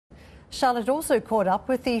Charlotte also caught up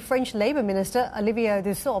with the French Labor Minister Olivier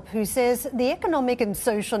Dussopt, who says the economic and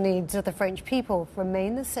social needs of the French people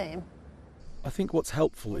remain the same. I think what's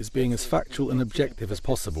helpful is being as factual and objective as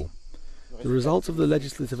possible. The results of the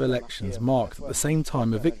legislative elections marked at the same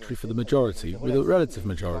time a victory for the majority, with a relative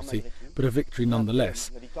majority, but a victory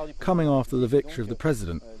nonetheless, coming after the victory of the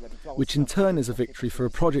President, which in turn is a victory for a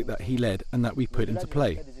project that he led and that we put into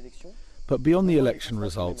play. But beyond the election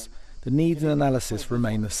results, the needs and analysis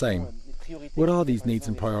remain the same. What are these needs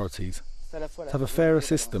and priorities? To have a fairer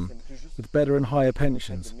system, with better and higher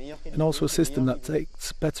pensions, and also a system that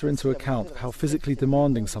takes better into account how physically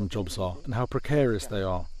demanding some jobs are and how precarious they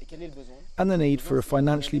are. And the need for a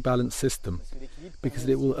financially balanced system, because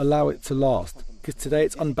it will allow it to last, because today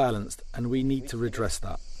it's unbalanced and we need to redress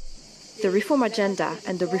that. The reform agenda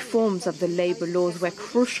and the reforms of the labour laws were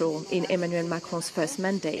crucial in Emmanuel Macron's first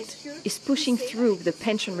mandate. Is pushing through the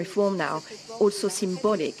pension reform now also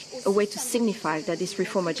symbolic, a way to signify that this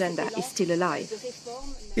reform agenda is still alive?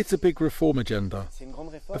 It's a big reform agenda,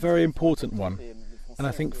 a very important one, and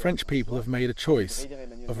I think French people have made a choice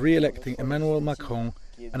of re-electing Emmanuel Macron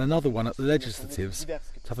and another one at the legislatives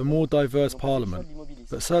to have a more diverse parliament,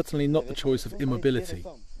 but certainly not the choice of immobility.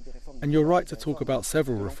 And you're right to talk about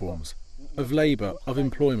several reforms, of labour, of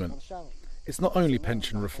employment. It's not only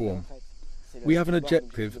pension reform. We have an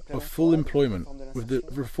objective of full employment with the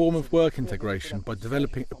reform of work integration by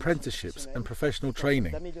developing apprenticeships and professional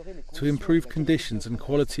training to improve conditions and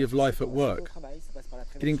quality of life at work.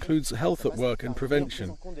 It includes health at work and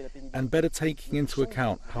prevention, and better taking into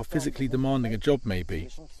account how physically demanding a job may be.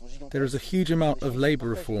 There is a huge amount of labour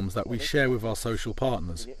reforms that we share with our social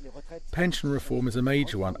partners. Pension reform is a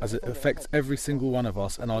major one as it affects every single one of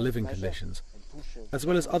us and our living conditions, as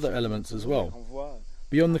well as other elements as well.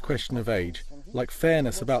 Beyond the question of age, like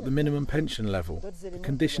fairness about the minimum pension level, the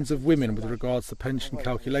conditions of women with regards to pension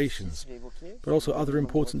calculations, but also other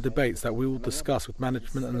important debates that we will discuss with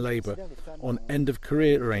management and labour on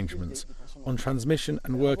end-of-career arrangements, on transmission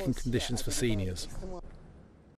and working conditions for seniors.